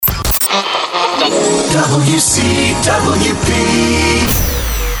WCWP.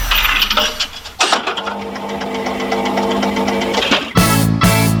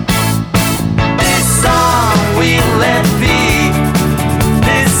 This song we let be.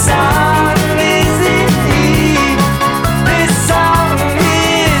 This song is it. This song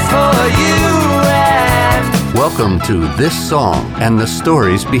is for you and... Welcome to This Song and the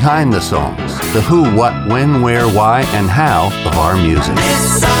stories behind the songs. The who, what, when, where, why, and how of our music.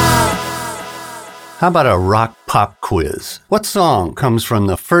 This song. How about a rock pop quiz? What song comes from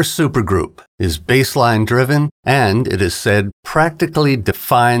the first supergroup, is bassline driven, and it is said practically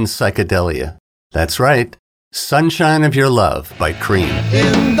defines psychedelia? That's right, Sunshine of Your Love by Cream.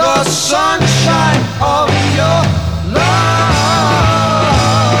 In the sunshine of your love.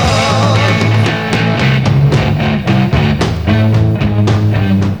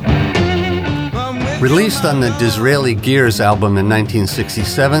 Released on the Disraeli Gears album in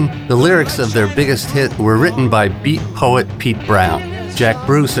 1967, the lyrics of their biggest hit were written by beat poet Pete Brown. Jack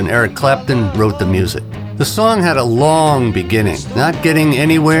Bruce and Eric Clapton wrote the music. The song had a long beginning. Not getting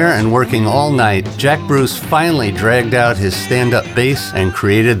anywhere and working all night, Jack Bruce finally dragged out his stand-up bass and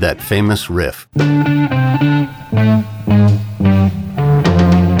created that famous riff.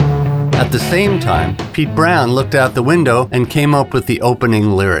 At the same time, Pete Brown looked out the window and came up with the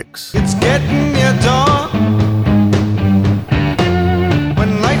opening lyrics. It's getting near dawn.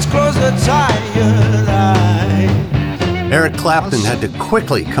 When lights close the tired eyes. Eric Clapton had to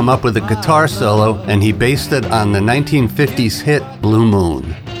quickly come up with a guitar solo, and he based it on the 1950s hit Blue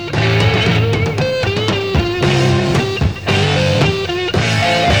Moon.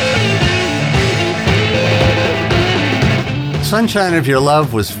 Sunshine of Your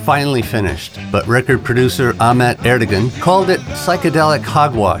Love was finally finished, but record producer Ahmet Ertegun called it psychedelic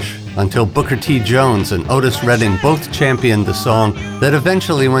hogwash until Booker T. Jones and Otis Redding both championed the song that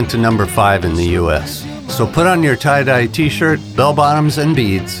eventually went to number 5 in the US. So put on your tie-dye t-shirt, bell-bottoms, and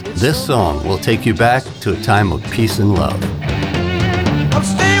beads. This song will take you back to a time of peace and love. I'll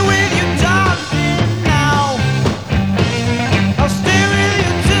stay with you, darling, now. I'll stay with you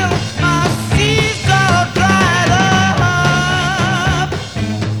till my seas are dried up.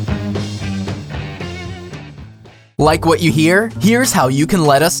 Like what you hear? Here's how you can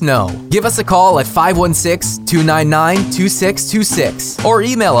let us know. Give us a call at 516-299-2626 or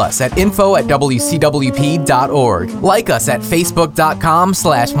email us at info@wcwp.org. Like us at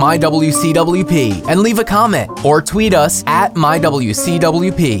facebook.com/mywcwp and leave a comment or tweet us at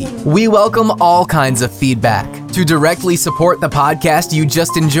mywcwp. We welcome all kinds of feedback. To directly support the podcast you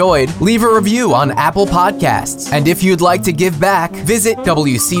just enjoyed, leave a review on Apple Podcasts. And if you'd like to give back, visit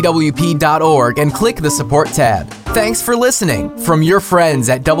wcwp.org and click the support tab. Thanks for listening from your friends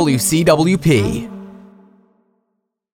at WCWP.